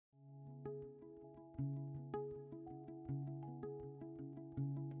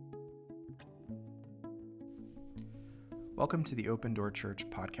Welcome to the Open Door Church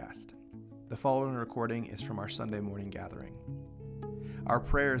podcast. The following recording is from our Sunday morning gathering. Our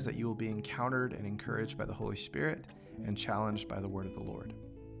prayer is that you will be encountered and encouraged by the Holy Spirit and challenged by the word of the Lord.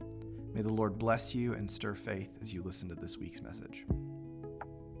 May the Lord bless you and stir faith as you listen to this week's message.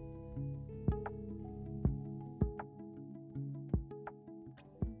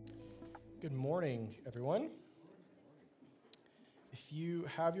 Good morning, everyone. If you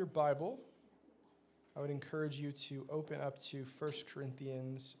have your Bible, I would encourage you to open up to 1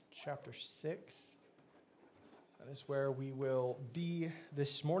 Corinthians chapter 6. That is where we will be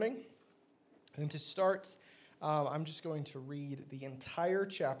this morning. And to start, I'm just going to read the entire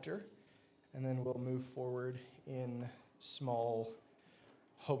chapter, and then we'll move forward in small,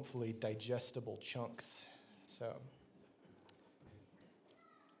 hopefully digestible chunks. So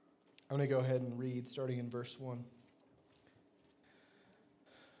I'm going to go ahead and read starting in verse 1.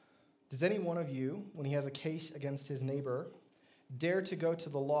 Does any one of you, when he has a case against his neighbor, dare to go to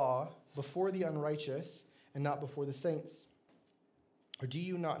the law before the unrighteous and not before the saints? Or do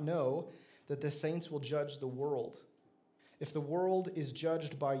you not know that the saints will judge the world? If the world is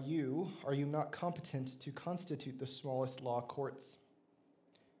judged by you, are you not competent to constitute the smallest law courts?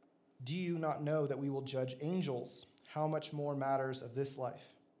 Do you not know that we will judge angels? How much more matters of this life?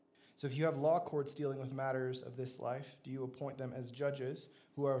 So if you have law courts dealing with matters of this life, do you appoint them as judges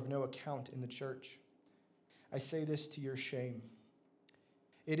who are of no account in the church? I say this to your shame.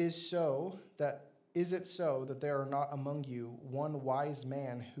 Is it so that there are not among you one wise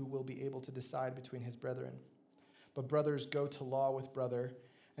man who will be able to decide between his brethren? But brothers go to law with brother,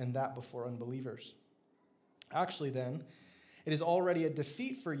 and that before unbelievers. Actually then, it is already a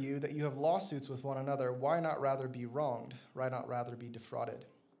defeat for you that you have lawsuits with one another. Why not rather be wronged? Why not rather be defrauded?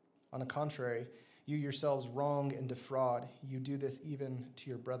 On the contrary, you yourselves wrong and defraud. You do this even to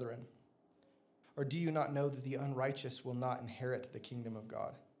your brethren. Or do you not know that the unrighteous will not inherit the kingdom of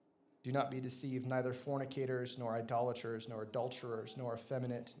God? Do not be deceived, neither fornicators, nor idolaters, nor adulterers, nor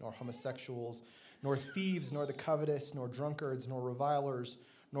effeminate, nor homosexuals, nor thieves, nor the covetous, nor drunkards, nor revilers,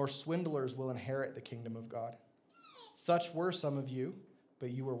 nor swindlers will inherit the kingdom of God. Such were some of you,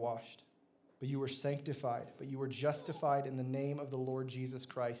 but you were washed. But you were sanctified, but you were justified in the name of the Lord Jesus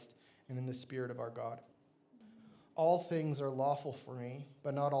Christ and in the Spirit of our God. All things are lawful for me,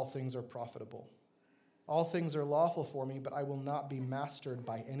 but not all things are profitable. All things are lawful for me, but I will not be mastered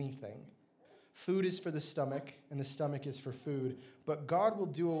by anything. Food is for the stomach, and the stomach is for food, but God will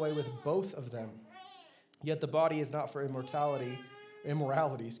do away with both of them. Yet the body is not for immorality,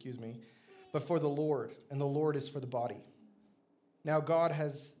 but for the Lord, and the Lord is for the body. Now God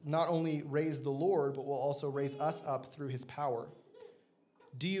has not only raised the Lord, but will also raise us up through his power.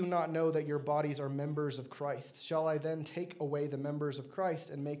 Do you not know that your bodies are members of Christ? Shall I then take away the members of Christ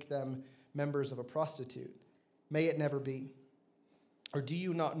and make them members of a prostitute? May it never be. Or do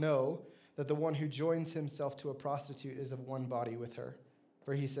you not know that the one who joins himself to a prostitute is of one body with her?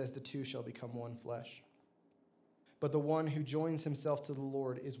 For he says the two shall become one flesh. But the one who joins himself to the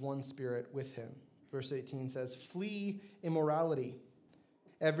Lord is one spirit with him. Verse 18 says, flee immorality.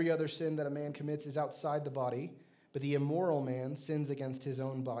 Every other sin that a man commits is outside the body, but the immoral man sins against his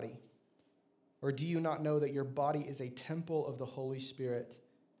own body. Or do you not know that your body is a temple of the Holy Spirit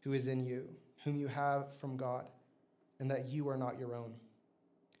who is in you, whom you have from God, and that you are not your own?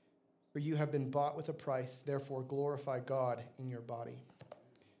 For you have been bought with a price, therefore glorify God in your body.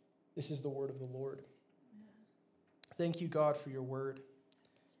 This is the word of the Lord. Thank you, God, for your word.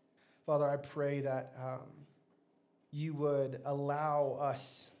 Father, I pray that you would allow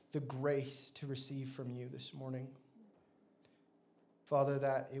us the grace to receive from you this morning. Father,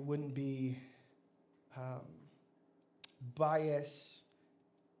 that it wouldn't be bias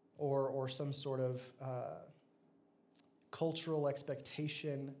or some sort of cultural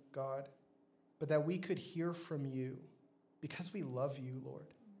expectation, God, but that we could hear from you because we love you,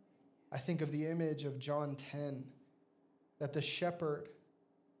 Lord. I think of the image of John 10, that the shepherd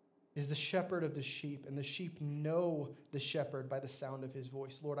is the shepherd of the sheep, and the sheep know the shepherd by the sound of his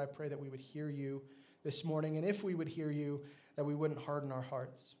voice. Lord, I pray that we would hear you this morning, and if we would hear you, that we wouldn't harden our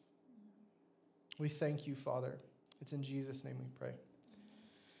hearts. We thank you, Father. It's in Jesus' name we pray.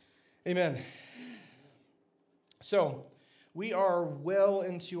 Amen. So, we are well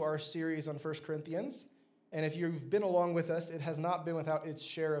into our series on 1 Corinthians, and if you've been along with us, it has not been without its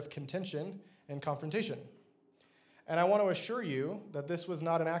share of contention and confrontation. And I want to assure you that this was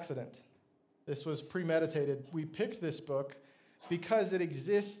not an accident. This was premeditated. We picked this book because it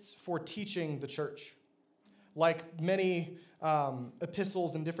exists for teaching the church. Like many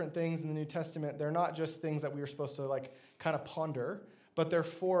epistles and different things in the New Testament, they're not just things that we are supposed to kind of ponder, but they're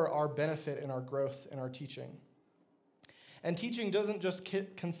for our benefit and our growth and our teaching. And teaching doesn't just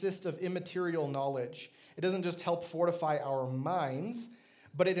consist of immaterial knowledge. It doesn't just help fortify our minds,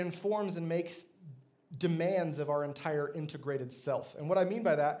 but it informs and makes demands of our entire integrated self. And what I mean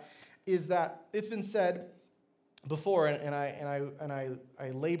by that is that it's been said before, and I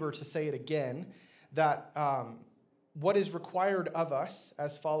labor to say it again, that what is required of us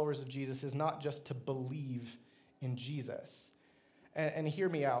as followers of Jesus is not just to believe in Jesus. And hear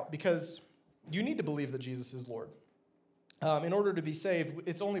me out, because you need to believe that Jesus is Lord. In order to be saved,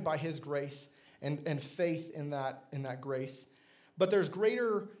 it's only by his grace and faith in that grace. But there's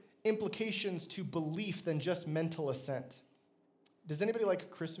greater implications to belief than just mental assent. Does anybody like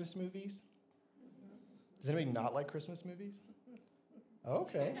Christmas movies? Does anybody not like Christmas movies?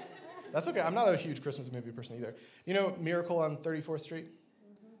 Okay. That's okay. I'm not a huge Christmas movie person either. You know Miracle on 34th Street?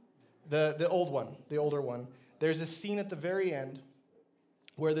 The old one, the older one. There's a scene at the very end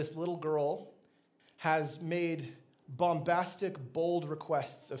where this little girl has made bombastic, bold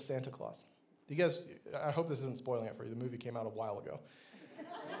requests of Santa Claus. You guys, I hope this isn't spoiling it for you. The movie came out a while ago.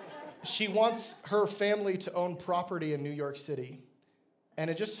 She wants her family to own property in New York City. And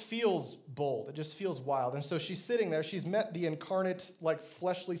it just feels bold. It just feels wild. And so she's sitting there. She's met the incarnate,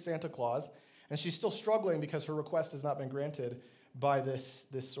 fleshly Santa Claus. And she's still struggling because her request has not been granted by this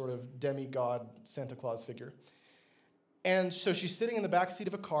sort of demigod Santa Claus figure. And so she's sitting in the back seat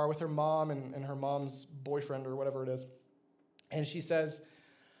of a car with her mom and her mom's boyfriend or whatever it is. And she says,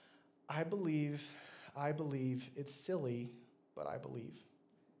 I believe, it's silly, but I believe.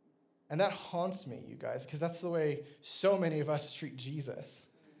 And that haunts me, you guys, because that's the way so many of us treat Jesus.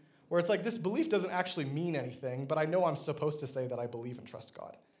 Where it's like, this belief doesn't actually mean anything, but I know I'm supposed to say that I believe and trust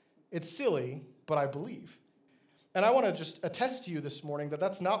God. It's silly, but I believe. And I want to just attest to you this morning that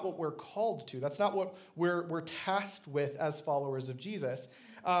that's not what we're called to. That's not what we're tasked with as followers of Jesus.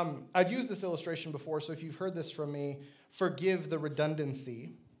 I've used this illustration before, so if you've heard this from me, forgive the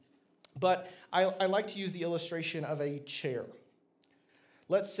redundancy. But I like to use the illustration of a chair.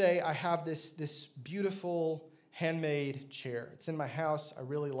 Let's say I have this beautiful handmade chair. It's in my house. I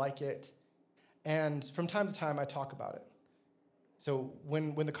really like it. And from time to time, I talk about it. So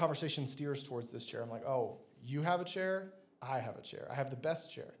when the conversation steers towards this chair, I'm like, oh, you have a chair? I have a chair. I have the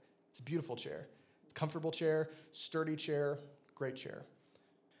best chair. It's a beautiful chair. Comfortable chair, sturdy chair, great chair.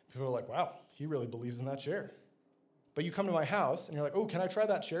 People are like, wow, he really believes in that chair. But you come to my house, and you're like, oh, can I try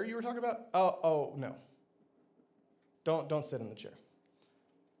that chair you were talking about? Oh, no. Don't sit in the chair.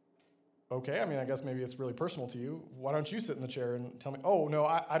 Okay, I guess maybe it's really personal to you. Why don't you sit in the chair and tell me, oh, no,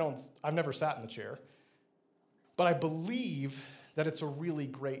 I don't, I've never sat in the chair. But I believe that it's a really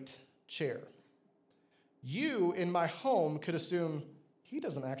great chair. You, in my home, could assume he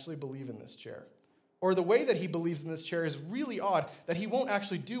doesn't actually believe in this chair. Or the way that he believes in this chair is really odd, that he won't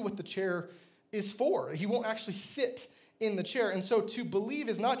actually do what the chair is for. He won't actually sit in the chair. And so to believe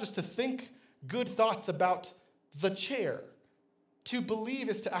is not just to think good thoughts about the chair. To believe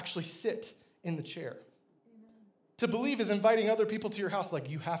is to actually sit in the chair. Amen. To believe is inviting other people to your house, like,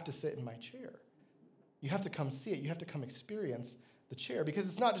 you have to sit in my chair. You have to come see it. You have to come experience the chair. Because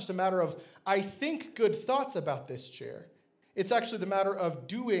it's not just a matter of, I think good thoughts about this chair. It's actually the matter of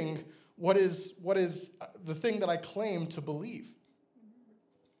doing what is the thing that I claim to believe.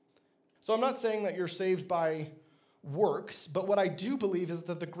 So I'm not saying that you're saved by works, but what I do believe is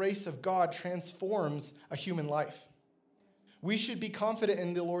that the grace of God transforms a human life. We should be confident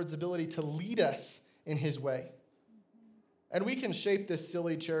in the Lord's ability to lead us in his way. And we can shape this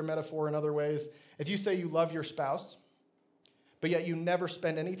silly chair metaphor in other ways. If you say you love your spouse, but yet you never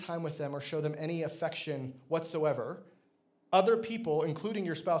spend any time with them or show them any affection whatsoever, other people, including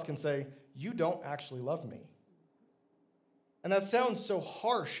your spouse, can say, you don't actually love me. And that sounds so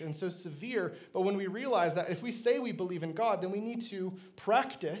harsh and so severe, but when we realize that if we say we believe in God, then we need to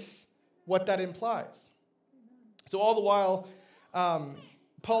practice what that implies. So all the while,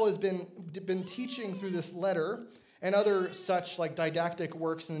 Paul has been teaching through this letter and other such didactic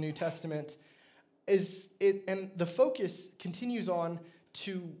works in the New Testament, and the focus continues on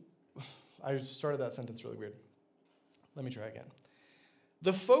to, I started that sentence really weird. Let me try again.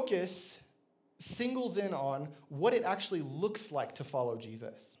 The focus singles in on what it actually looks like to follow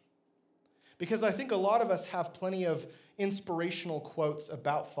Jesus. Because I think a lot of us have plenty of inspirational quotes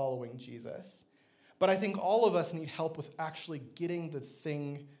about following Jesus. But I think all of us need help with actually getting the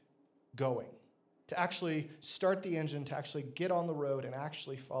thing going, to actually start the engine, to actually get on the road and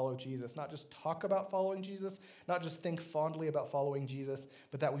actually follow Jesus. Not just talk about following Jesus, not just think fondly about following Jesus,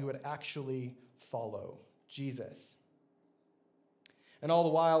 but that we would actually follow Jesus. And all the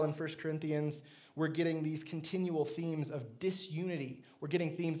while in 1 Corinthians, we're getting these continual themes of disunity. We're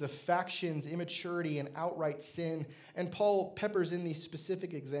getting themes of factions, immaturity, and outright sin. And Paul peppers in these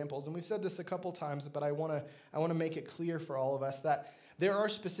specific examples. And we've said this a couple times, but I want to make it clear for all of us that there are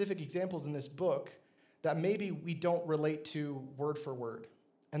specific examples in this book that maybe we don't relate to word for word.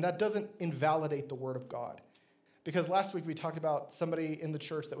 And that doesn't invalidate the word of God. Because last week we talked about somebody in the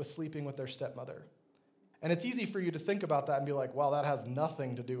church that was sleeping with their stepmother. And it's easy for you to think about that and be like, wow, that has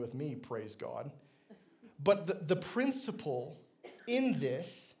nothing to do with me, praise God. But the principle in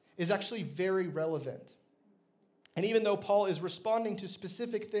this is actually very relevant. And even though Paul is responding to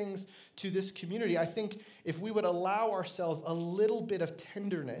specific things to this community, I think if we would allow ourselves a little bit of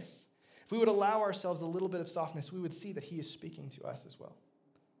tenderness, if we would allow ourselves a little bit of softness, we would see that he is speaking to us as well.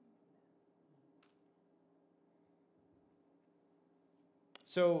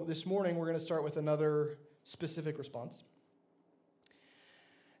 So this morning, we're going to start with another specific response.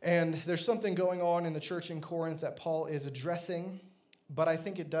 And there's something going on in the church in Corinth that Paul is addressing, but I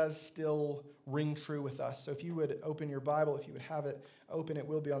think it does still ring true with us. So if you would open your Bible, if you would have it open, it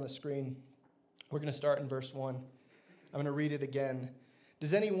will be on the screen. We're going to start in verse 1. I'm going to read it again.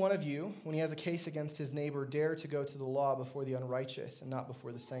 Does any one of you, when he has a case against his neighbor, dare to go to the law before the unrighteous and not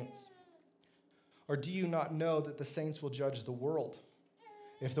before the saints? Or do you not know that the saints will judge the world?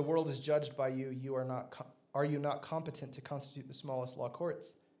 If the world is judged by you, are you not competent to constitute the smallest law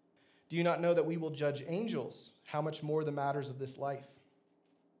courts? Do you not know that we will judge angels? How much more the matters of this life?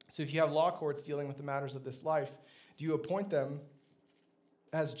 So if you have law courts dealing with the matters of this life, do you appoint them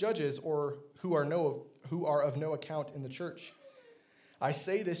as judges or who are of no account in the church? I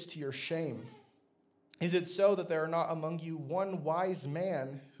say this to your shame. Is it so that there are not among you one wise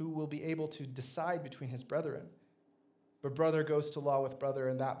man who will be able to decide between his brethren? But brother goes to law with brother,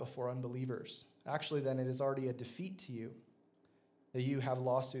 and that before unbelievers. Actually, then, it is already a defeat to you that you have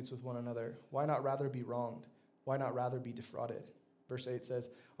lawsuits with one another. Why not rather be wronged? Why not rather be defrauded? Verse 8 says,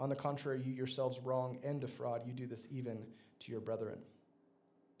 on the contrary, you yourselves wrong and defraud. You do this even to your brethren.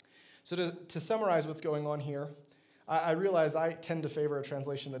 So to summarize what's going on here, I realize I tend to favor a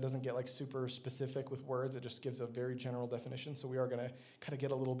translation that doesn't get like super specific with words. It just gives a very general definition. So we are going to kind of get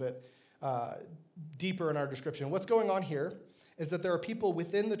a little bit deeper in our description. What's going on here is that there are people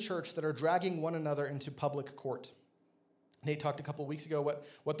within the church that are dragging one another into public court. Nate talked a couple weeks ago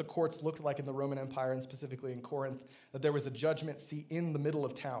what the courts looked like in the Roman Empire and specifically in Corinth, that there was a judgment seat in the middle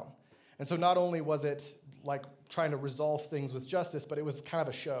of town. And so not only was it like trying to resolve things with justice, but it was kind of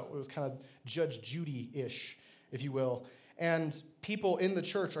a show. It was kind of Judge Judy-ish, if you will. And people in the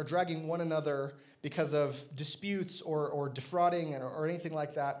church are dragging one another because of disputes or defrauding or anything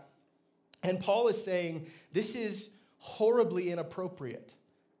like that. And Paul is saying, this is horribly inappropriate,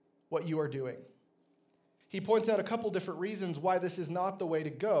 what you are doing. He points out a couple different reasons why this is not the way to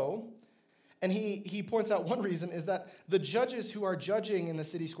go. And he points out one reason is that the judges who are judging in the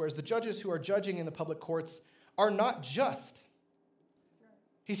city squares, the judges who are judging in the public courts, are not just.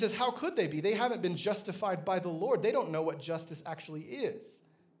 He says, how could they be? They haven't been justified by the Lord. They don't know what justice actually is.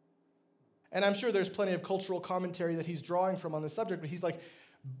 And I'm sure there's plenty of cultural commentary that he's drawing from on this subject, but he's like,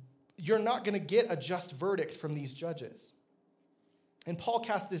 you're not going to get a just verdict from these judges. And Paul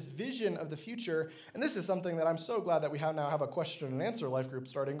casts this vision of the future, and this is something that I'm so glad that we now have a question and answer life group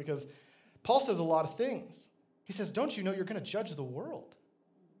starting, because Paul says a lot of things. He says, don't you know you're going to judge the world?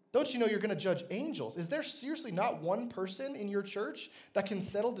 Don't you know you're going to judge angels? Is there seriously not one person in your church that can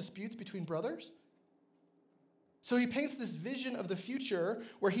settle disputes between brothers? So he paints this vision of the future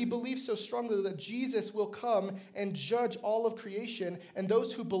where he believes so strongly that Jesus will come and judge all of creation, and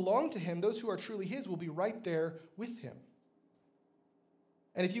those who belong to him, those who are truly his, will be right there with him.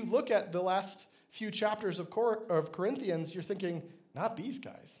 And if you look at the last few chapters of Corinthians, you're thinking, not these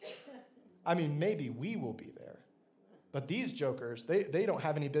guys. I mean, maybe we will be there. But these jokers, they don't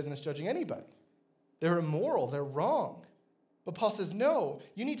have any business judging anybody. They're immoral. They're wrong. But Paul says, no,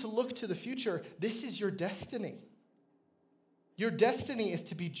 you need to look to the future. This is your destiny. Your destiny is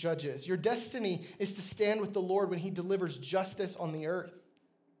to be judges. Your destiny is to stand with the Lord when he delivers justice on the earth.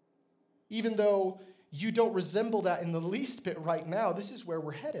 Even though you don't resemble that in the least bit right now, this is where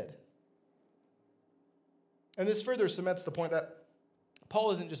we're headed. And this further cements the point that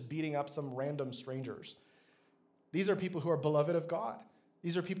Paul isn't just beating up some random strangers. These are people who are beloved of God.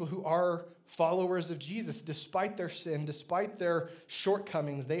 These are people who are followers of Jesus. Despite their sin, despite their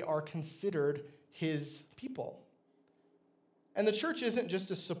shortcomings, they are considered his people. And the church isn't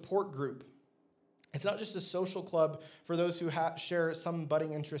just a support group. It's not just a social club for those who share some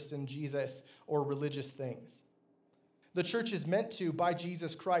budding interest in Jesus or religious things. The church is meant to, by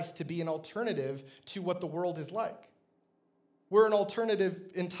Jesus Christ, to be an alternative to what the world is like. We're an alternative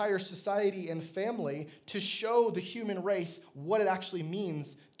entire society and family to show the human race what it actually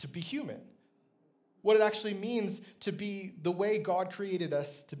means to be human, what it actually means to be the way God created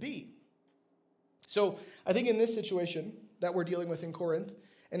us to be. So I think in this situation that we're dealing with in Corinth,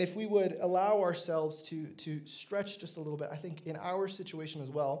 and if we would allow ourselves to stretch just a little bit, I think in our situation as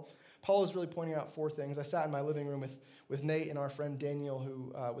well, Paul is really pointing out 4 things. I sat in my living room with Nate and our friend Daniel,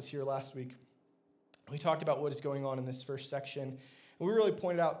 who was here last week. We talked about what is going on in this first section. And we really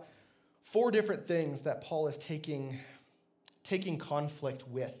pointed out 4 different things that Paul is taking conflict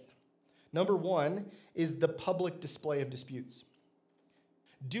with. Number 1 is the public display of disputes.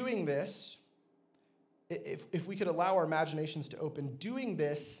 Doing this, if we could allow our imaginations to open, doing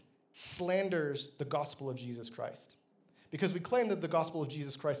this slanders the gospel of Jesus Christ. Because we claim that the gospel of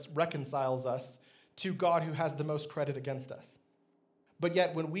Jesus Christ reconciles us to God who has the most credit against us. But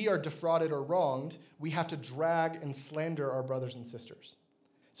yet, when we are defrauded or wronged, we have to drag and slander our brothers and sisters.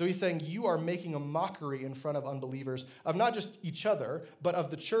 So he's saying you are making a mockery in front of unbelievers of not just each other, but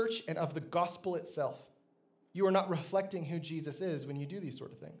of the church and of the gospel itself. You are not reflecting who Jesus is when you do these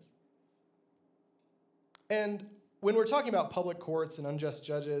sort of things. And when we're talking about public courts and unjust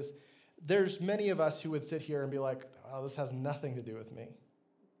judges, there's many of us who would sit here and be like, oh, this has nothing to do with me.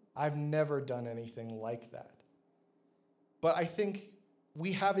 I've never done anything like that. But I think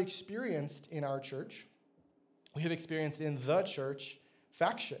we have experienced in our church, we have experienced in the church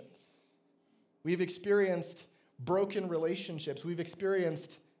factions. We've experienced broken relationships. We've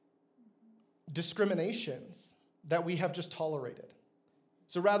experienced discriminations that we have just tolerated.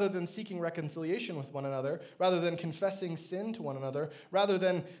 So rather than seeking reconciliation with one another, rather than confessing sin to one another, rather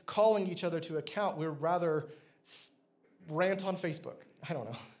than calling each other to account, we'd rather rant on Facebook. I don't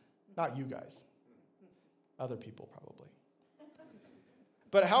know. Not you guys. Other people probably.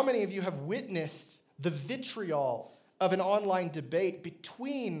 But how many of you have witnessed the vitriol of an online debate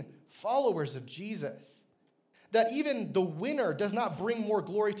between followers of Jesus? That even the winner does not bring more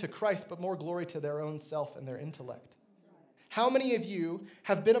glory to Christ, but more glory to their own self and their intellect. How many of you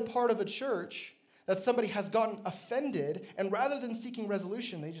have been a part of a church that somebody has gotten offended, and rather than seeking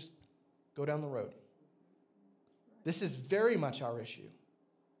resolution, they just go down the road? This is very much our issue.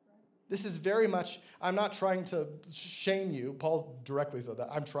 This is very much, I'm not trying to shame you. Paul directly said that.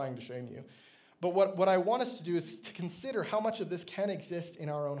 I'm trying to shame you. But what I want us to do is to consider how much of this can exist in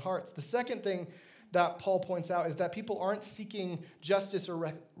our own hearts. The second thing that Paul points out is that people aren't seeking justice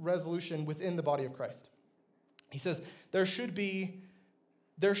or resolution within the body of Christ. He says there should be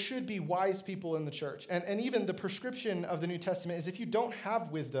wise people in the church. And even the prescription of the New Testament is if you don't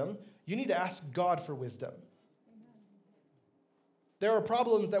have wisdom, you need to ask God for wisdom. There are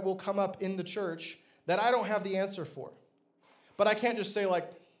problems that will come up in the church that I don't have the answer for. But I can't just say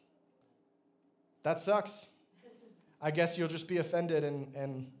like, that sucks. I guess you'll just be offended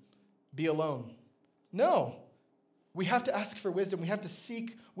and be alone. No. We have to ask for wisdom. We have to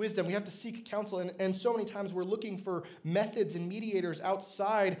seek wisdom. We have to seek counsel. And so many times we're looking for methods and mediators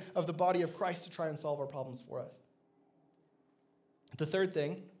outside of the body of Christ to try and solve our problems for us. The third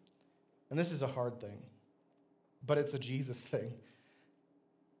thing, and this is a hard thing, but it's a Jesus thing,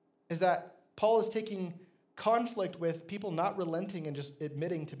 is that Paul is taking conflict with people not relenting and just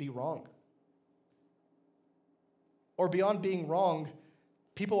admitting to be wrong. Or beyond being wrong,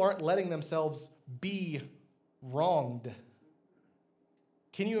 people aren't letting themselves be wronged.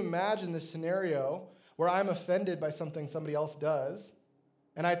 Can you imagine this scenario where I'm offended by something somebody else does,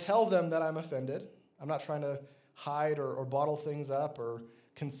 and I tell them that I'm offended? I'm not trying to hide or bottle things up or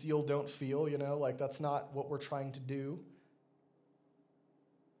conceal, don't feel, like that's not what we're trying to do.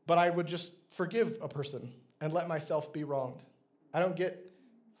 But I would just forgive a person and let myself be wronged. I don't get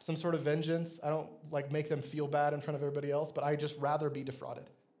some sort of vengeance. I don't make them feel bad in front of everybody else, but I just rather be defrauded,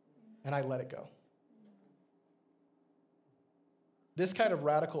 and I let it go. This kind of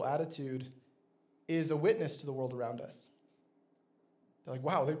radical attitude is a witness to the world around us. They're like,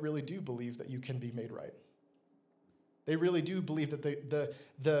 wow, they really do believe that you can be made right. They really do believe that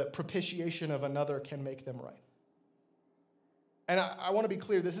the propitiation of another can make them right. And I want to be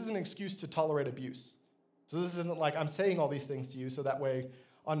clear, this isn't an excuse to tolerate abuse. So this isn't like I'm saying all these things to you so that way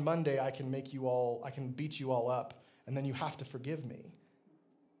on Monday I can beat you all up, and then you have to forgive me.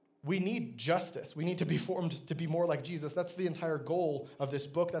 We need justice. We need to be formed to be more like Jesus. That's the entire goal of this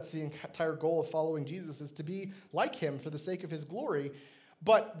book. That's the entire goal of following Jesus, is to be like him for the sake of his glory.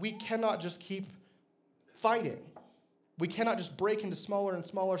 But we cannot just keep fighting. We cannot just break into smaller and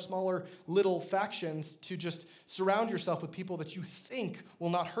smaller little factions to just surround yourself with people that you think will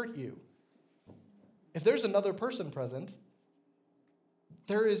not hurt you. If there's another person present,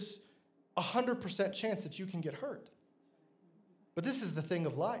 there is 100% chance that you can get hurt. But this is the thing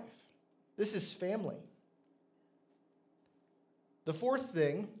of life. This is family. The fourth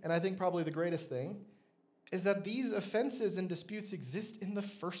thing, and I think probably the greatest thing, is that these offenses and disputes exist in the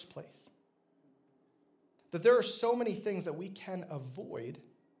first place. That there are so many things that we can avoid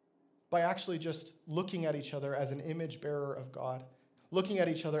by actually just looking at each other as an image bearer of God, looking at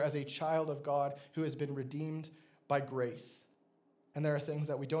each other as a child of God who has been redeemed by grace. And there are things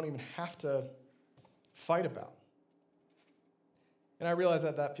that we don't even have to fight about. And I realize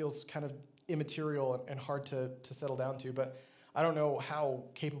that that feels kind of immaterial and hard to settle down to, but I don't know how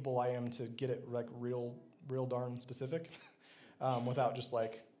capable I am to get it like real darn specific without just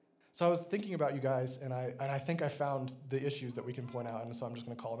like. So I was thinking about you guys, and I think I found the issues that we can point out, and so I'm just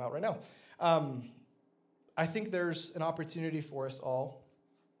going to call them out right now. I think there's an opportunity for us all,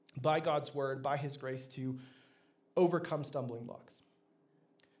 by God's word, by his grace, to overcome stumbling blocks,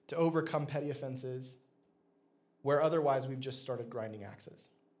 to overcome petty offenses, where otherwise we've just started grinding axes.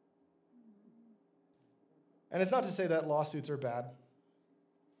 And it's not to say that lawsuits are bad,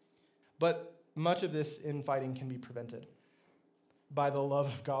 but much of this infighting can be prevented by the love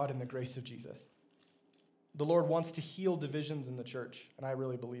of God and the grace of Jesus. The Lord wants to heal divisions in the church, and I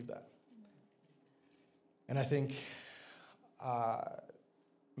really believe that. And I think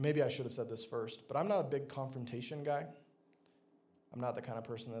maybe I should have said this first, but I'm not a big confrontation guy. I'm not the kind of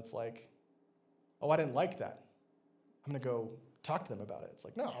person that's like, oh, I didn't like that. I'm going to go talk to them about it. It's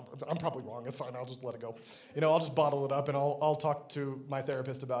like, no, I'm probably wrong. It's fine. I'll just let it go. I'll just bottle it up, and I'll talk to my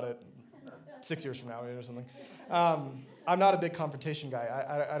therapist about it 6 years from now or something. I'm not a big confrontation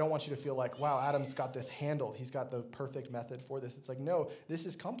guy. I don't want you to feel like, wow, Adam's got this handled. He's got the perfect method for this. It's like, no, this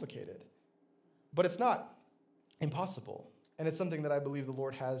is complicated. But it's not impossible. And it's something that I believe the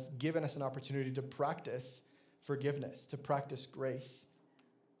Lord has given us an opportunity to practice forgiveness, to practice grace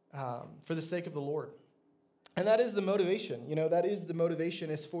for the sake of the Lord. And that is the motivation. That is the motivation,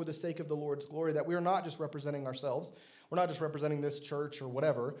 is for the sake of the Lord's glory, that we are not just representing ourselves. We're not just representing this church or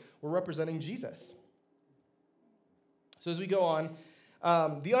whatever. We're representing Jesus. So as we go on,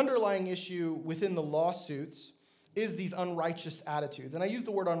 the underlying issue within the lawsuits is these unrighteous attitudes. And I use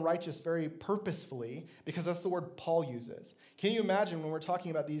the word unrighteous very purposefully because that's the word Paul uses. Can you imagine when we're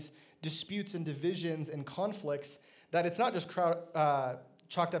talking about these disputes and divisions and conflicts that it's not just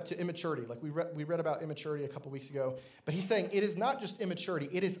chalked up to immaturity? Like we read about immaturity a couple weeks ago. But he's saying it is not just immaturity.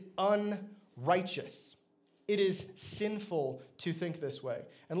 It is unrighteous. It is sinful to think this way.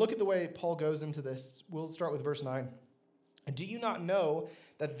 And look at the way Paul goes into this. We'll start with verse 9. Do you not know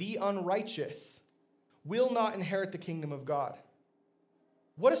that the unrighteous will not inherit the kingdom of God?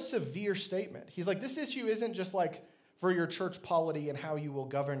 What a severe statement. He's like, this issue isn't just like for your church polity and how you will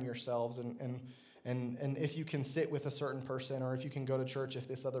govern yourselves and if you can sit with a certain person or if you can go to church if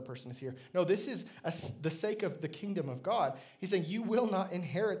this other person is here. No, this is the sake of the kingdom of God. He's saying you will not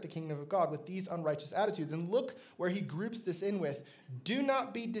inherit the kingdom of God with these unrighteous attitudes. And look where he groups this in with. Do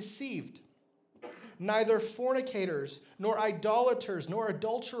not be deceived. Neither fornicators, nor idolaters, nor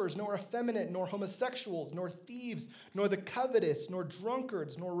adulterers, nor effeminate, nor homosexuals, nor thieves, nor the covetous, nor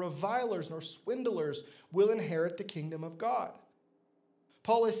drunkards, nor revilers, nor swindlers will inherit the kingdom of God.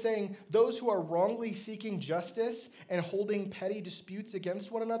 Paul is saying those who are wrongly seeking justice and holding petty disputes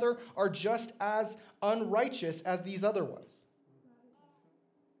against one another are just as unrighteous as these other ones.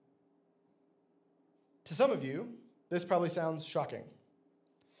 To some of you, this probably sounds shocking.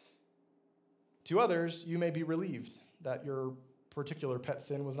 To others, you may be relieved that your particular pet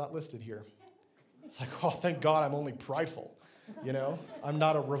sin was not listed here. It's like, oh, thank God I'm only prideful, I'm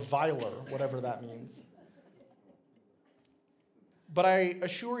not a reviler, whatever that means. But I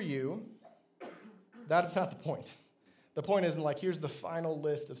assure you, that's not the point. The point isn't like, here's the final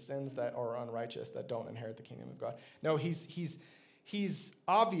list of sins that are unrighteous, that don't inherit the kingdom of God. No, he's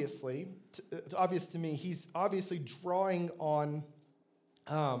obviously, obvious to me, he's obviously drawing on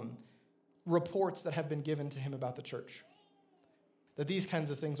reports that have been given to him about the church, that these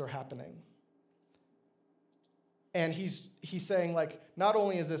kinds of things are happening. And he's saying, like, not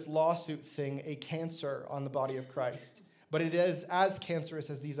only is this lawsuit thing a cancer on the body of Christ, but it is as cancerous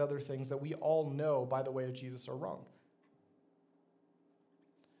as these other things that we all know by the way of Jesus are wrong.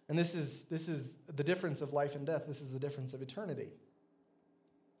 And this is the difference of life and death. This is the difference of eternity.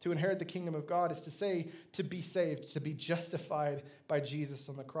 To inherit the kingdom of God is to say, to be saved, to be justified by Jesus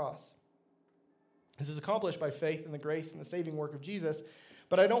on the cross. This is accomplished by faith in the grace and the saving work of Jesus,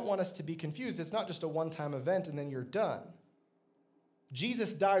 but I don't want us to be confused. It's not just a one-time event and then you're done.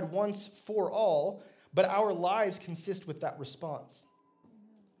 Jesus died once for all, but our lives consist with that response.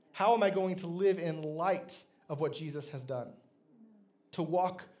 How am I going to live in light of what Jesus has done? To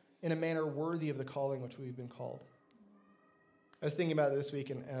walk in a manner worthy of the calling which we've been called. I was thinking about it this week,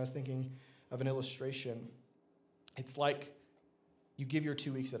 and I was thinking of an illustration. It's like you give your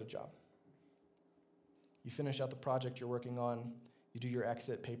 2 weeks at a job. You finish out the project you're working on, you do your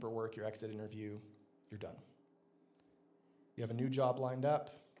exit paperwork, your exit interview, you're done. You have a new job lined up,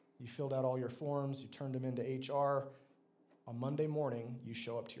 you filled out all your forms, you turned them into HR. On Monday morning, you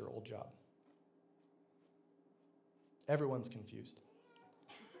show up to your old job. Everyone's confused.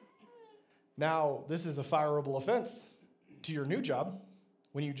 Now, this is a fireable offense to your new job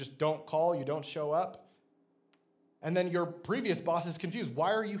when you just don't call, you don't show up. And then your previous boss is confused.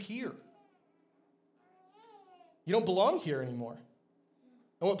 Why are you here? You don't belong here anymore.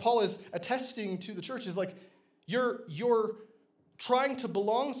 And what Paul is attesting to the church is like, you're trying to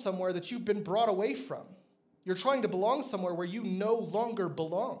belong somewhere that you've been brought away from. You're trying to belong somewhere where you no longer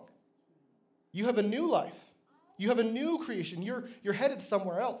belong. You have a new life. You have a new creation. You're headed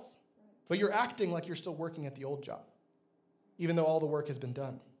somewhere else. But you're acting like you're still working at the old job, even though all the work has been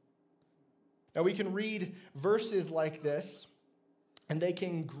done. Now, we can read verses like this, and they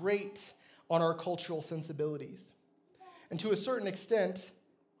can grate on our cultural sensibilities. And to a certain extent,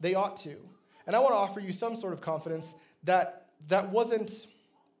 they ought to. And I want to offer you some sort of confidence that that wasn't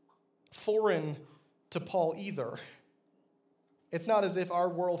foreign to Paul either. It's not as if our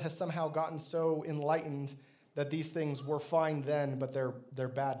world has somehow gotten so enlightened that these things were fine then, but they're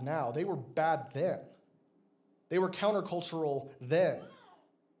bad now. They were bad then. They were countercultural then.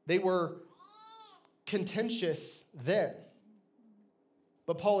 They were contentious then.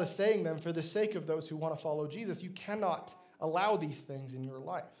 But Paul is saying them for the sake of those who want to follow Jesus. You cannot allow these things in your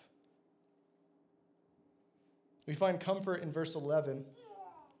life. We find comfort in verse 11.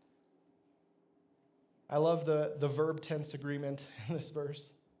 I love the verb tense agreement in this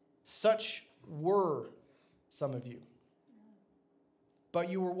verse. Such were some of you. But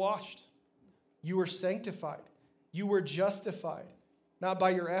you were washed. You were sanctified. You were justified. Not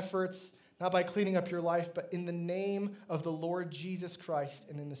by your efforts, not by cleaning up your life, but in the name of the Lord Jesus Christ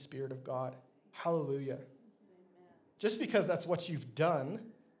and in the Spirit of God. Hallelujah. Amen. Just because that's what you've done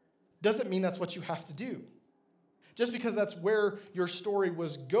doesn't mean that's what you have to do. Just because that's where your story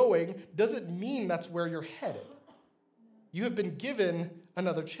was going doesn't mean that's where you're headed. You have been given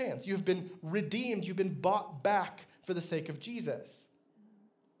another chance. You have been redeemed. You've been bought back for the sake of Jesus.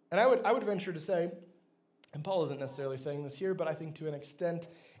 And I would venture to say, and Paul isn't necessarily saying this here, but I think to an extent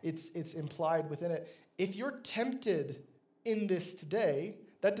it's implied within it. If you're tempted in this today,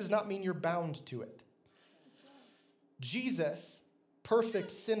 that does not mean you're bound to it. Jesus,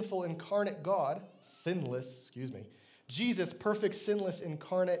 perfect, sinful, incarnate God, Jesus, perfect, sinless,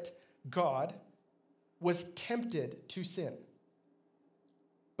 incarnate God, was tempted to sin,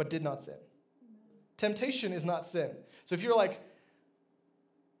 but did not sin. Temptation is not sin. So if you're like,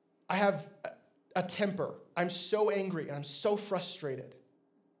 I have a temper, I'm so angry, and I'm so frustrated,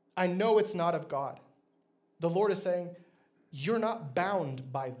 I know it's not of God. The Lord is saying, you're not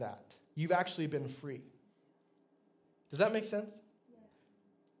bound by that. You've actually been free. Does that make sense?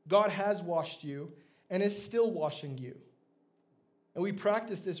 God has washed you and is still washing you. And we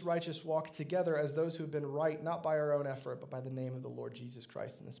practice this righteous walk together as those who have been right, not by our own effort, but by the name of the Lord Jesus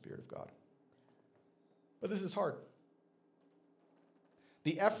Christ and the Spirit of God. But this is hard.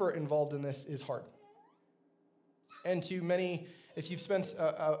 The effort involved in this is hard. And to many, if you've spent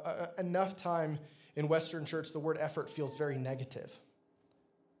enough time in Western church, the word effort feels very negative.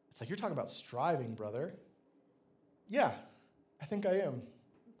 It's like, you're talking about striving, brother. Yeah, I think I am.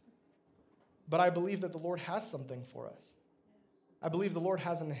 But I believe that the Lord has something for us. I believe the Lord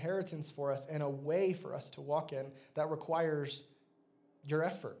has an inheritance for us and a way for us to walk in that requires your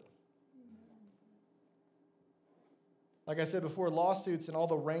effort. Like I said before, lawsuits and all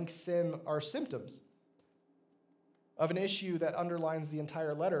the rank sin are symptoms of an issue that underlines the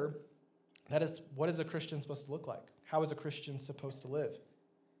entire letter. That is, what is a Christian supposed to look like? How is a Christian supposed to live?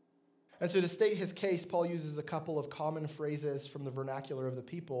 And so to state his case, Paul uses a couple of common phrases from the vernacular of the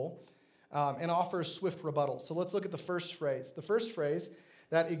people and offers swift rebuttal. So let's look at the first phrase. The first phrase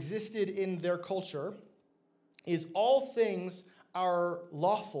that existed in their culture is, all things are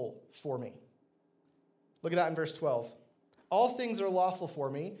lawful for me. Look at that in verse 12. All things are lawful for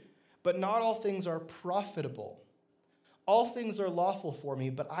me, but not all things are profitable. All things are lawful for me,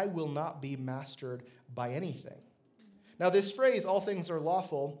 but I will not be mastered by anything. Now, this phrase, all things are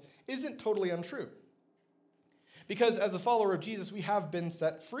lawful, isn't totally untrue. Because as a follower of Jesus, we have been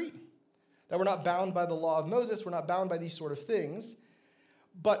set free. That we're not bound by the law of Moses, we're not bound by these sort of things.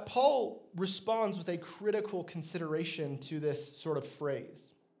 But Paul responds with a critical consideration to this sort of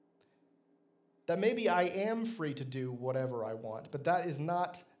phrase. That maybe I am free to do whatever I want, but that does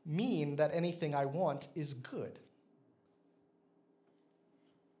not mean that anything I want is good.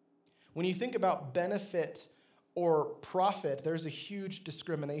 When you think about benefit or profit, there's a huge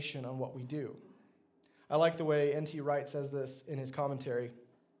discrimination on what we do. I like the way N.T. Wright says this in his commentary.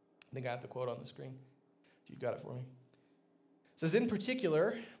 I think I have the quote on the screen, if you've got it for me. It says, in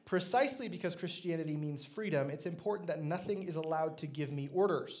particular, precisely because Christianity means freedom, it's important that nothing is allowed to give me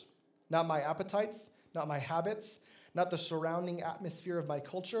orders. Not my appetites, not my habits, not the surrounding atmosphere of my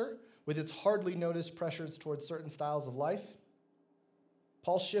culture, with its hardly noticed pressures towards certain styles of life.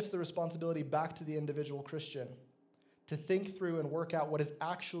 Paul shifts the responsibility back to the individual Christian to think through and work out what is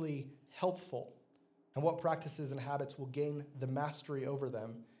actually helpful and what practices and habits will gain the mastery over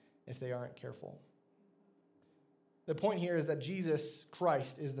them if they aren't careful. The point here is that Jesus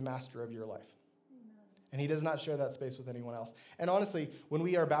Christ is the master of your life. And he does not share that space with anyone else. And honestly, when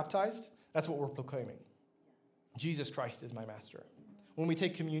we are baptized, that's what we're proclaiming. Jesus Christ is my master. When we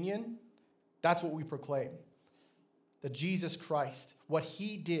take communion, that's what we proclaim. That Jesus Christ, what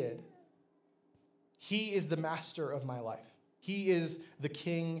he did, he is the master of my life. He is the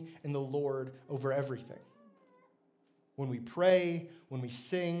King and the Lord over everything. When we pray, when we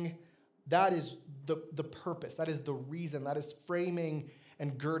sing, that is the purpose. That is the reason. That is framing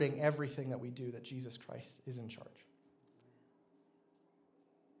and girding everything that we do, that Jesus Christ is in charge.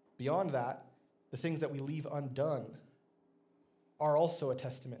 Beyond that, the things that we leave undone are also a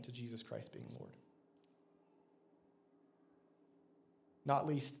testament to Jesus Christ being Lord. Not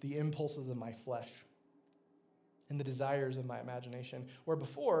least the impulses of my flesh and the desires of my imagination, where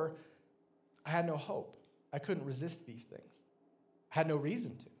before I had no hope. I couldn't resist these things. I had no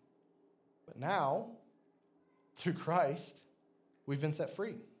reason to. But now, through Christ, we've been set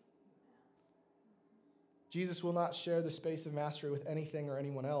free. Jesus will not share the space of mastery with anything or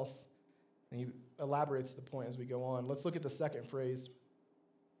anyone else. And he elaborates the point as we go on. Let's look at the second phrase.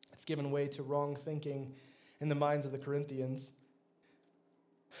 It's given way to wrong thinking in the minds of the Corinthians.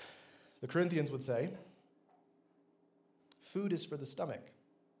 The Corinthians would say, food is for the stomach,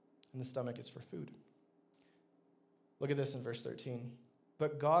 and the stomach is for food. Look at this in verse 13.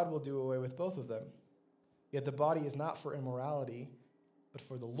 But God will do away with both of them. Yet the body is not for immorality, but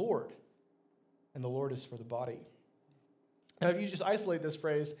for the Lord, and the Lord is for the body. Now, if you just isolate this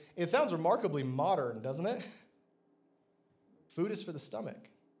phrase, it sounds remarkably modern, doesn't it? Food is for the stomach,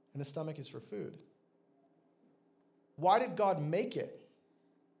 and the stomach is for food. Why did God make it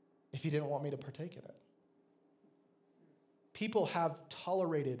if he didn't want me to partake in it? People have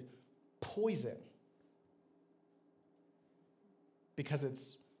tolerated poison because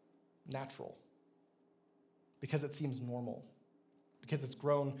it's natural, because it seems normal, because it's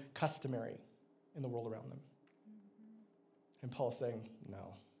grown customary in the world around them. And Paul's saying,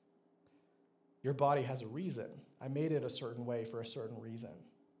 no. Your body has a reason. I made it a certain way for a certain reason. Do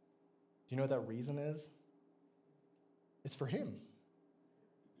you know what that reason is? It's for him.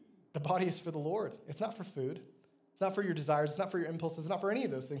 The body is for the Lord. It's not for food. It's not for your desires. It's not for your impulses. It's not for any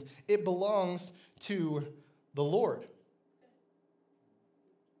of those things. It belongs to the Lord.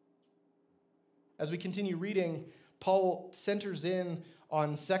 As we continue reading, Paul centers in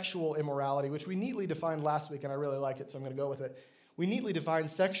on sexual immorality, which we neatly defined last week, and I really like it, so I'm going to go with it. We neatly define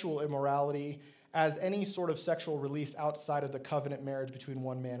sexual immorality as any sort of sexual release outside of the covenant marriage between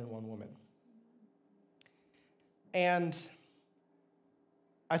one man and one woman. And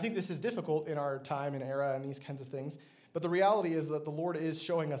I think this is difficult in our time and era and these kinds of things, but the reality is that the Lord is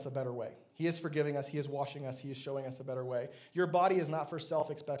showing us a better way. He is forgiving us. He is washing us. He is showing us a better way. Your body is not for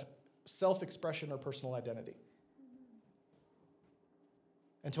self-expression or personal identity.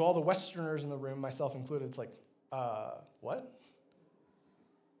 And to all the Westerners in the room, myself included, it's like, what?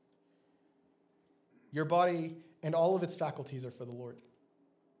 Your body and all of its faculties are for the Lord.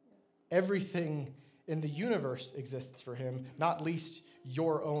 Everything in the universe exists for him, not least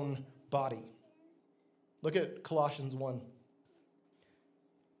your own body. Look at Colossians 1.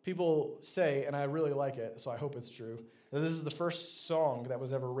 People say, and I really like it, so I hope it's true, that this is the first song that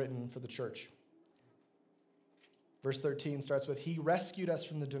was ever written for the church. Verse 13 starts with, he rescued us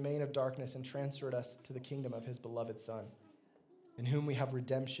from the domain of darkness and transferred us to the kingdom of his beloved Son, in whom we have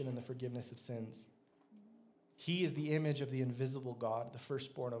redemption and the forgiveness of sins. He is the image of the invisible God, the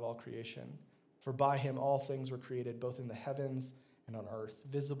firstborn of all creation. For by him all things were created, both in the heavens and on earth,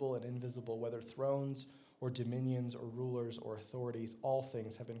 visible and invisible, whether thrones or dominions or rulers or authorities, all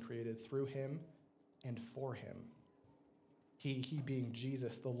things have been created through him and for him. He being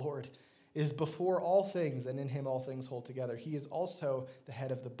Jesus, the Lord, is before all things, and in him all things hold together. He is also the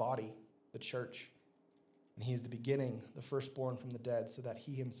head of the body, the church. And he is the beginning, the firstborn from the dead, so that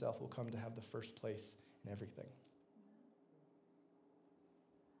he himself will come to have the first place in everything.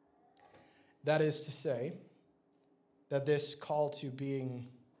 That is to say, that this call to being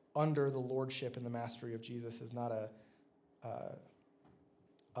under the lordship and the mastery of Jesus is not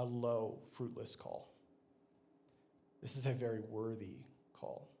a low, fruitless call. This is a very worthy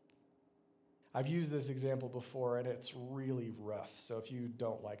call. I've used this example before, and it's really rough, so if you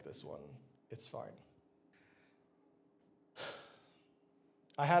don't like this one, it's fine.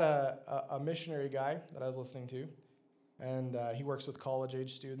 I had a missionary guy that I was listening to, and he works with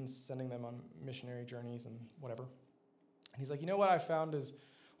college-age students, sending them on missionary journeys and whatever. And he's like, you know what I found is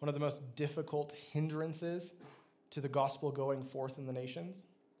one of the most difficult hindrances to the gospel going forth in the nations?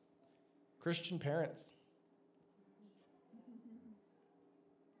 Christian parents.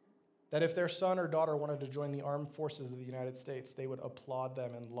 That if their son or daughter wanted to join the armed forces of the United States, they would applaud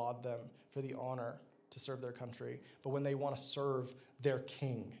them and laud them for the honor to serve their country. But when they want to serve their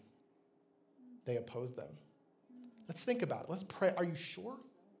king, they oppose them. Let's think about it. Let's pray. Are you sure?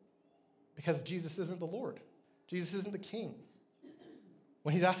 Because Jesus isn't the Lord. Jesus isn't the king.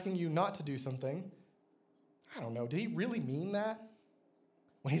 When he's asking you not to do something, I don't know, did he really mean that?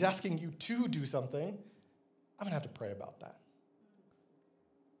 When he's asking you to do something, I'm going to have to pray about that.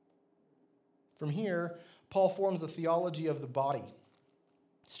 From here, Paul forms a theology of the body,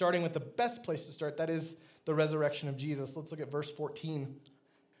 starting with the best place to start, that is the resurrection of Jesus. Let's look at verse 14.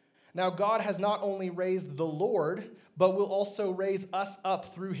 Now God has not only raised the Lord, but will also raise us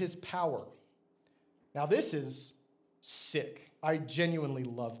up through his power. Now this is sick. I genuinely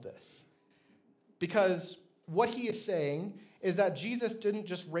love this. Because what he is saying is that Jesus didn't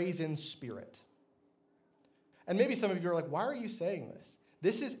just raise in spirit. And maybe some of you are like, why are you saying this?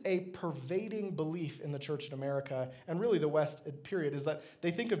 This is a pervading belief in the church in America, and really the West, period, is that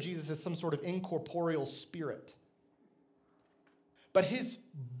they think of Jesus as some sort of incorporeal spirit. But his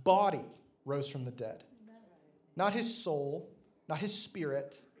body rose from the dead. Not his soul, not his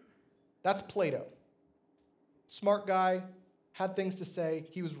spirit. That's Plato. Smart guy, had things to say,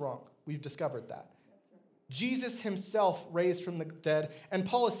 he was wrong. We've discovered that. Jesus himself raised from the dead, and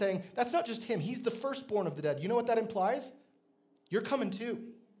Paul is saying, that's not just him, he's the firstborn of the dead. You know what that implies? You're coming too.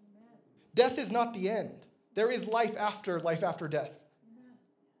 Amen. Death is not the end. There is life after death. Amen.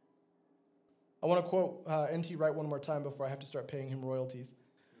 I want to quote N.T. Wright one more time before I have to start paying him royalties.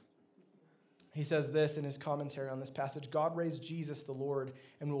 He says this in his commentary on this passage: God raised Jesus the Lord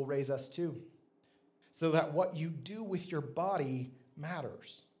and will raise us too, so that what you do with your body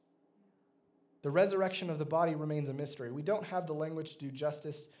matters. The resurrection of the body remains a mystery. We don't have the language to do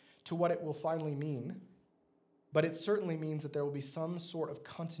justice to what it will finally mean, but it certainly means that there will be some sort of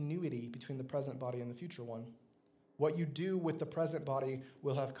continuity between the present body and the future one. What you do with the present body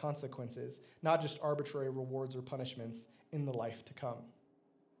will have consequences, not just arbitrary rewards or punishments in the life to come.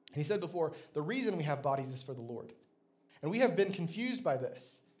 And he said before, the reason we have bodies is for the Lord. And we have been confused by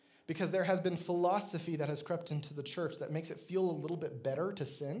this because there has been philosophy that has crept into the church that makes it feel a little bit better to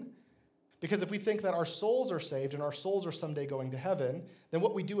sin. Because if we think that our souls are saved and our souls are someday going to heaven, then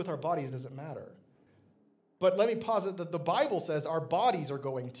what we do with our bodies doesn't matter. But let me posit that the Bible says our bodies are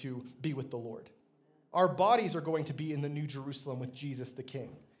going to be with the Lord. Our bodies are going to be in the New Jerusalem with Jesus the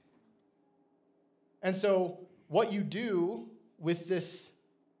King. And so what you do with this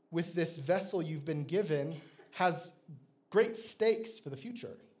vessel you've been given has great stakes for the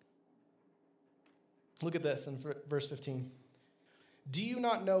future. Look at this in verse 15. Do you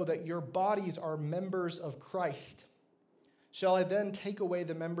not know that your bodies are members of Christ? Shall I then take away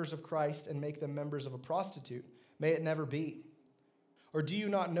the members of Christ and make them members of a prostitute? May it never be. Or do you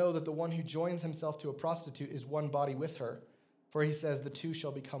not know that the one who joins himself to a prostitute is one body with her? For he says, the two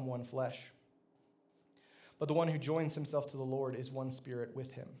shall become one flesh. But the one who joins himself to the Lord is one spirit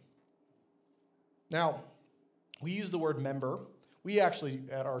with him. Now, we use the word member. We actually,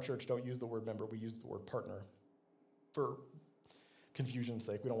 at our church, don't use the word member. We use the word partner for confusion's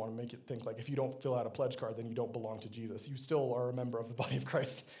sake. We don't want to make it think like if you don't fill out a pledge card, then you don't belong to Jesus. You still are a member of the body of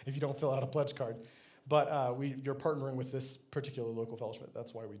Christ if you don't fill out a pledge card. But you're partnering with this particular local fellowship.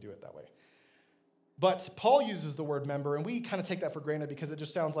 That's why we do it that way. But Paul uses the word member, and we kind of take that for granted because it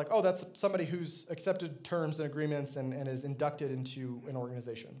just sounds like, oh, that's somebody who's accepted terms and agreements and is inducted into an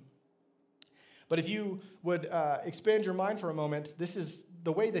organization. But if you would expand your mind for a moment, this is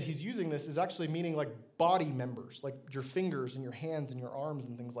the way that he's using this is actually meaning like body members, like your fingers and your hands and your arms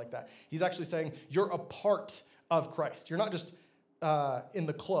and things like that. He's actually saying you're a part of Christ. You're not just in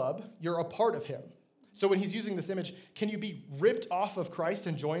the club, you're a part of him. So when he's using this image, can you be ripped off of Christ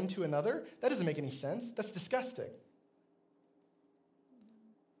and joined to another? That doesn't make any sense. That's disgusting.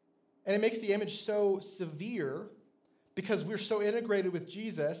 And it makes the image so severe because we're so integrated with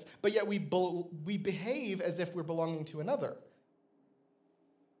Jesus, but yet we behave as if we're belonging to another.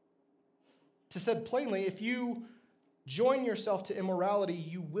 To said plainly, if you join yourself to immorality,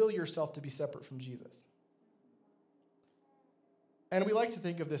 you will yourself to be separate from Jesus. And we like to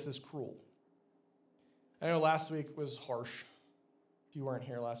think of this as cruel. I know last week was harsh. If you weren't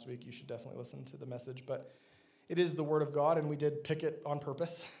here last week, you should definitely listen to the message, but it is the Word of God, and we did pick it on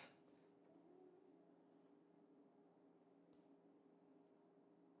purpose.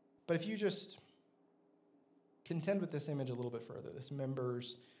 But if you just contend with this image a little bit further, this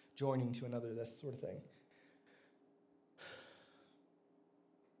members joining to another, this sort of thing.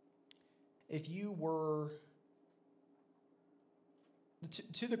 If you were,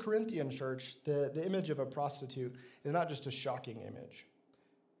 to the Corinthian church, the image of a prostitute is not just a shocking image,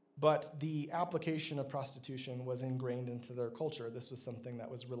 but the application of prostitution was ingrained into their culture. This was something that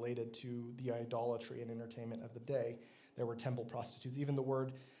was related to the idolatry and entertainment of the day. There were temple prostitutes. Even the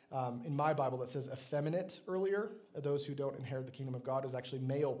word in my Bible that says effeminate earlier, those who don't inherit the kingdom of God, is actually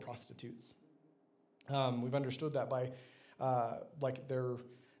male prostitutes. We've understood that by they're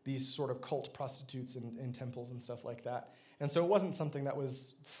these sort of cult prostitutes in temples and stuff like that. And so it wasn't something that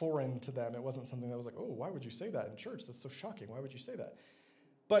was foreign to them. It wasn't something that was like, oh, why would you say that in church? That's so shocking. Why would you say that?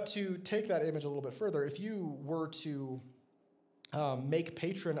 But to take that image a little bit further, if you were to make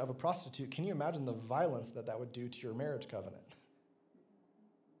patron of a prostitute, can you imagine the violence that would do to your marriage covenant?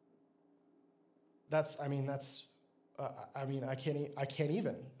 I can't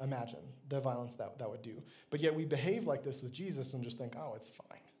even imagine the violence that would do. But yet we behave like this with Jesus and just think, oh, it's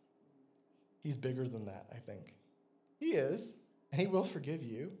fine. He's bigger than that, I think. He is, and he will forgive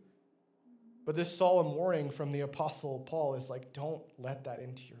you. But this solemn warning from the Apostle Paul is like, don't let that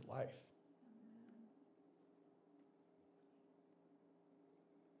into your life.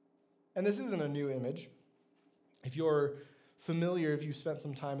 And this isn't a new image. If you're familiar, if you spent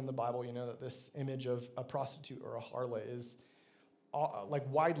some time in the Bible, you know that this image of a prostitute or a harlot is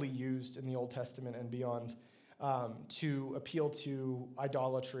widely used in the Old Testament and beyond to appeal to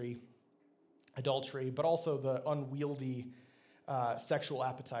adultery, but also the unwieldy sexual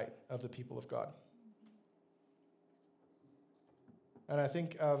appetite of the people of God. And I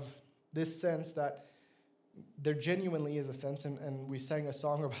think of this sense that there genuinely is a sense, and we sang a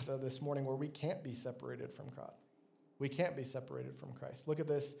song about that this morning, where we can't be separated from God. We can't be separated from Christ. Look at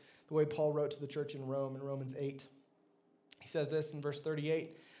this, the way Paul wrote to the church in Rome in Romans 8. He says this in verse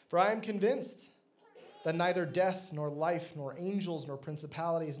 38, "For I am convinced that neither death, nor life, nor angels, nor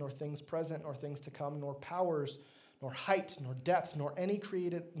principalities, nor things present, nor things to come, nor powers, nor height, nor depth, nor any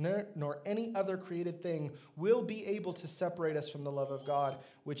other created thing will be able to separate us from the love of God,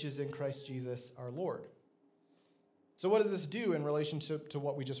 which is in Christ Jesus our Lord." So what does this do in relationship to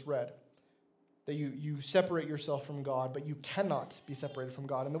what we just read? That you separate yourself from God, but you cannot be separated from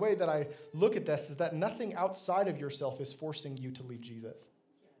God. And the way that I look at this is that nothing outside of yourself is forcing you to leave Jesus.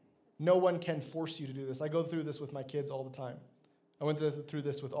 No one can force you to do this. I go through this with my kids all the time. I went through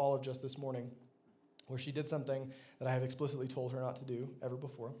this with Olive just this morning, where she did something that I have explicitly told her not to do ever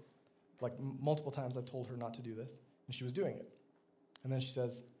before. Like multiple times I've told her not to do this, and she was doing it. And then she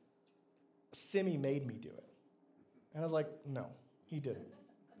says, "Simmy made me do it." And I was like, no, he didn't.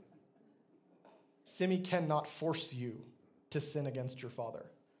 Simmy cannot force you to sin against your father.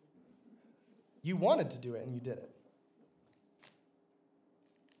 You wanted to do it, and you did it.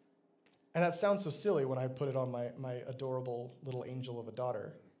 And that sounds so silly when I put it on my adorable little angel of a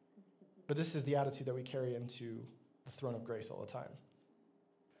daughter. But this is the attitude that we carry into the throne of grace all the time.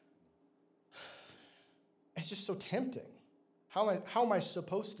 It's just so tempting. How am I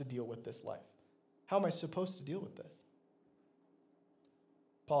supposed to deal with this life? How am I supposed to deal with this?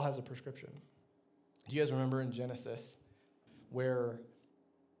 Paul has a prescription. Do you guys remember in Genesis where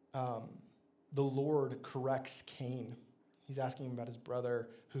the Lord corrects Cain? He's asking him about his brother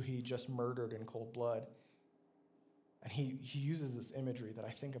who he just murdered in cold blood. And he uses this imagery that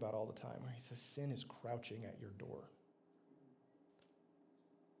I think about all the time, where he says, sin is crouching at your door.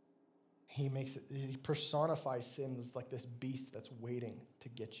 He personifies sin as like this beast that's waiting to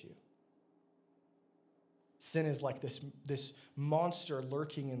get you. Sin is like this monster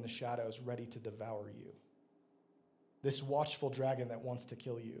lurking in the shadows, ready to devour you. This watchful dragon that wants to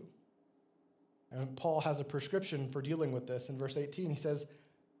kill you. And Paul has a prescription for dealing with this. In verse 18, he says,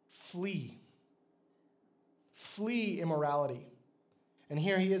 flee. Flee immorality. And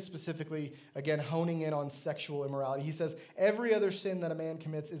here he is specifically, again, honing in on sexual immorality. He says, every other sin that a man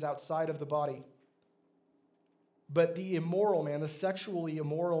commits is outside of the body. But the immoral man, the sexually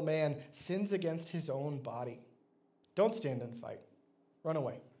immoral man, sins against his own body. Don't stand and fight. Run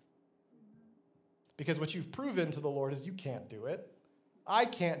away. Because what you've proven to the Lord is you can't do it. I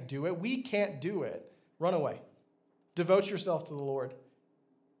can't do it. We can't do it. Run away. Devote yourself to the Lord.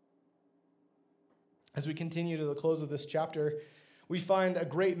 As we continue to the close of this chapter, we find a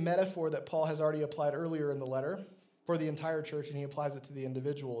great metaphor that Paul has already applied earlier in the letter for the entire church, and he applies it to the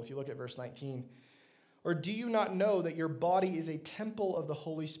individual. If you look at verse 19, or do you not know that your body is a temple of the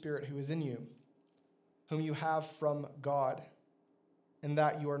Holy Spirit who is in you, whom you have from God, and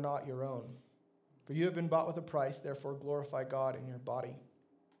that you are not your own? For you have been bought with a price, therefore glorify God in your body.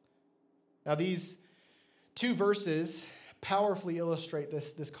 Now these two verses powerfully illustrate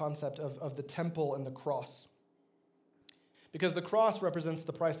this concept of the temple and the cross. Because the cross represents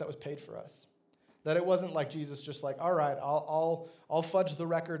the price that was paid for us. That it wasn't like Jesus just like, all right, I'll fudge the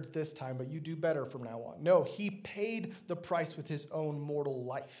records this time, but you do better from now on. No, he paid the price with his own mortal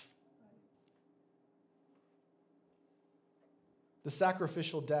life. The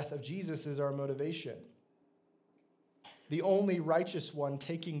sacrificial death of Jesus is our motivation. The only righteous one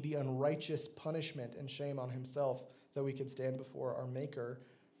taking the unrighteous punishment and shame on himself so we could stand before our Maker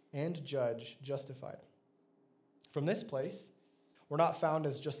and judge justified. From this place, we're not found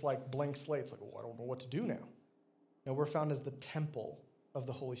as just like blank slates, like, oh, I don't know what to do now. No, we're found as the temple of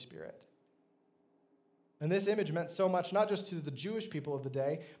the Holy Spirit. And this image meant so much, not just to the Jewish people of the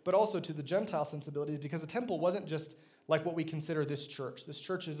day, but also to the Gentile sensibilities, because the temple wasn't just like what we consider this church. This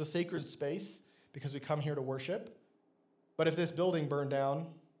church is a sacred space because we come here to worship. But if this building burned down,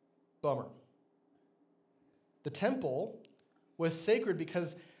 bummer. The temple was sacred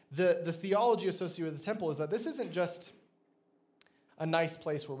because the theology associated with the temple is that this isn't just a nice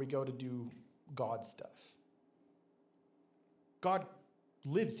place where we go to do God stuff. God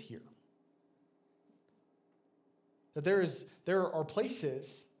lives here. That there are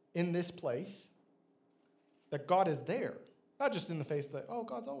places in this place that God is there. Not just in the face that, oh,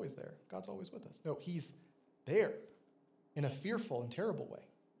 God's always there. God's always with us. No, he's there in a fearful and terrible way.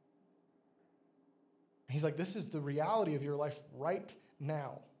 And he's like, this is the reality of your life right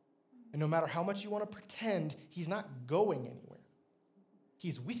now. And no matter how much you want to pretend, he's not going anywhere.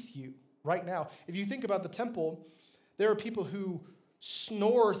 He's with you right now. If you think about the temple, there are people who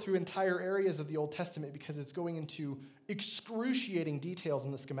snore through entire areas of the Old Testament because it's going into excruciating details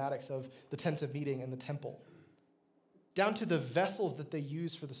in the schematics of the tent of meeting and the temple, down to the vessels that they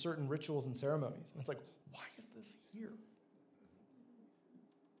use for the certain rituals and ceremonies. And it's like, why is this here?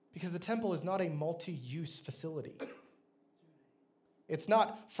 Because the temple is not a multi-use facility. It's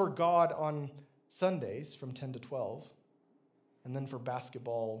not for God on Sundays from 10 to 12, and then for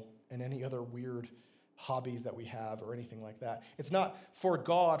basketball and any other weird hobbies that we have or anything like that. It's not for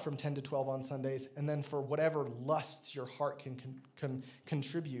God from 10 to 12 on Sundays, and then for whatever lusts your heart can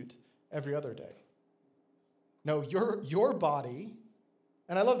contribute every other day. No, your body,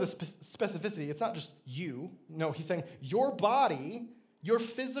 and I love the specificity, it's not just you. No, he's saying your body, your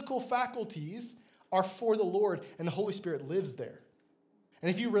physical faculties are for the Lord, and the Holy Spirit lives there. And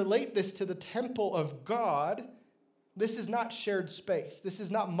if you relate this to the temple of God, this is not shared space. This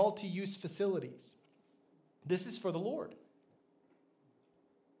is not multi-use facilities. This is for the Lord.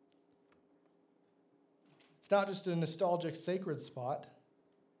 It's not just a nostalgic sacred spot,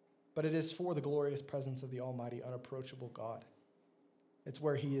 but it is for the glorious presence of the Almighty, unapproachable God. It's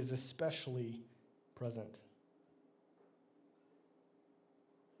where he is especially present.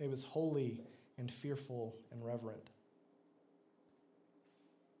 It was holy and fearful and reverent.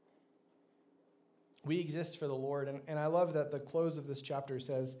 We exist for the Lord, and I love that the close of this chapter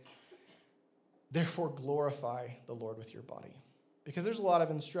says, therefore glorify the Lord with your body. Because there's a lot of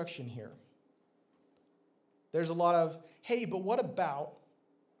instruction here. There's a lot of, hey, but what about?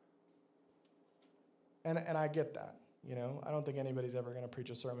 And I get that, you know. I don't think anybody's ever going to preach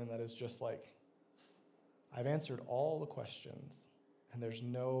a sermon that is just like, I've answered all the questions, and there's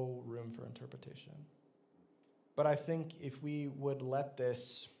no room for interpretation. But I think if we would let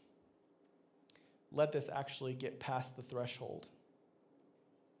this actually get past the threshold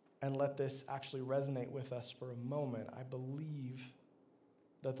and let this actually resonate with us for a moment, I believe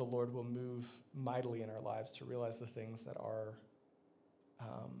that the Lord will move mightily in our lives to realize the things that are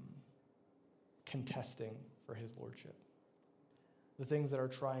contesting for his lordship, the things that are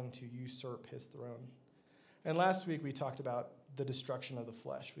trying to usurp his throne. And last week we talked about the destruction of the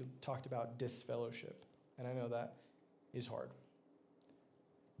flesh. We talked about disfellowship, and I know that is hard.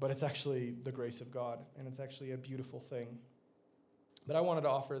 But it's actually the grace of God, and it's actually a beautiful thing. But I wanted to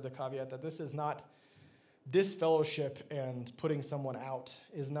offer the caveat that this is not disfellowship, and putting someone out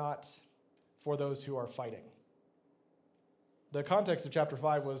is not for those who are fighting. The context of chapter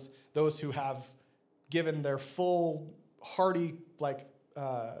 5 was those who have given their full, hearty,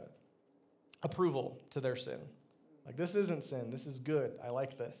 approval to their sin. Like, this isn't sin. This is good. I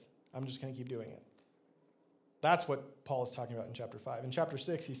like this. I'm just going to keep doing it. That's what Paul is talking about in chapter 5. In chapter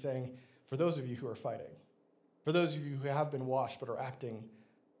 6, he's saying, For those of you who are fighting, for those of you who have been washed but are acting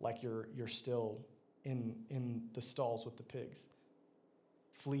like you're still in the stalls with the pigs,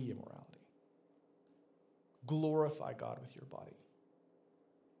 flee immorality. Glorify God with your body.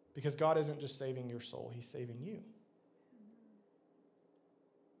 Because God isn't just saving your soul, he's saving you.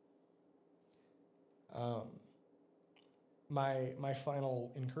 My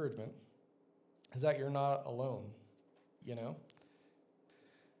final encouragement is that you're not alone, you know?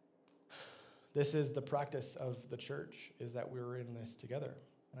 This is the practice of the church, is that we're in this together.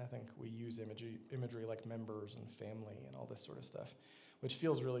 And I think we use imagery like members and family and all this sort of stuff, which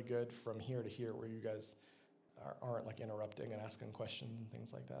feels really good from here to here, where you guys aren't like interrupting and asking questions and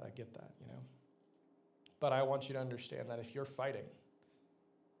things like that. I get that, you know? But I want you to understand that if you're fighting,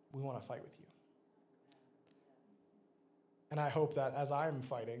 we want to fight with you. And I hope that as I'm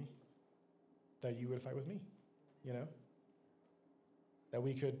fighting, that you would fight with me, you know? That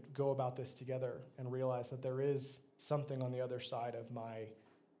we could go about this together and realize that there is something on the other side of my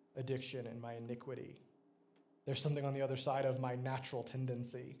addiction and my iniquity. There's something on the other side of my natural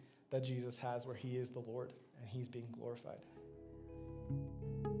tendency that Jesus has, where he is the Lord and he's being glorified.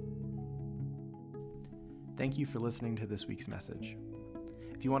 Thank you for listening to this week's message.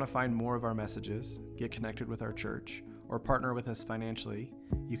 If you want to find more of our messages, get connected with our church, or partner with us financially,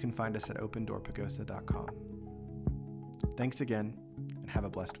 you can find us at opendoorpagosa.com. Thanks again, and have a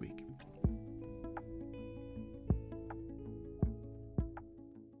blessed week.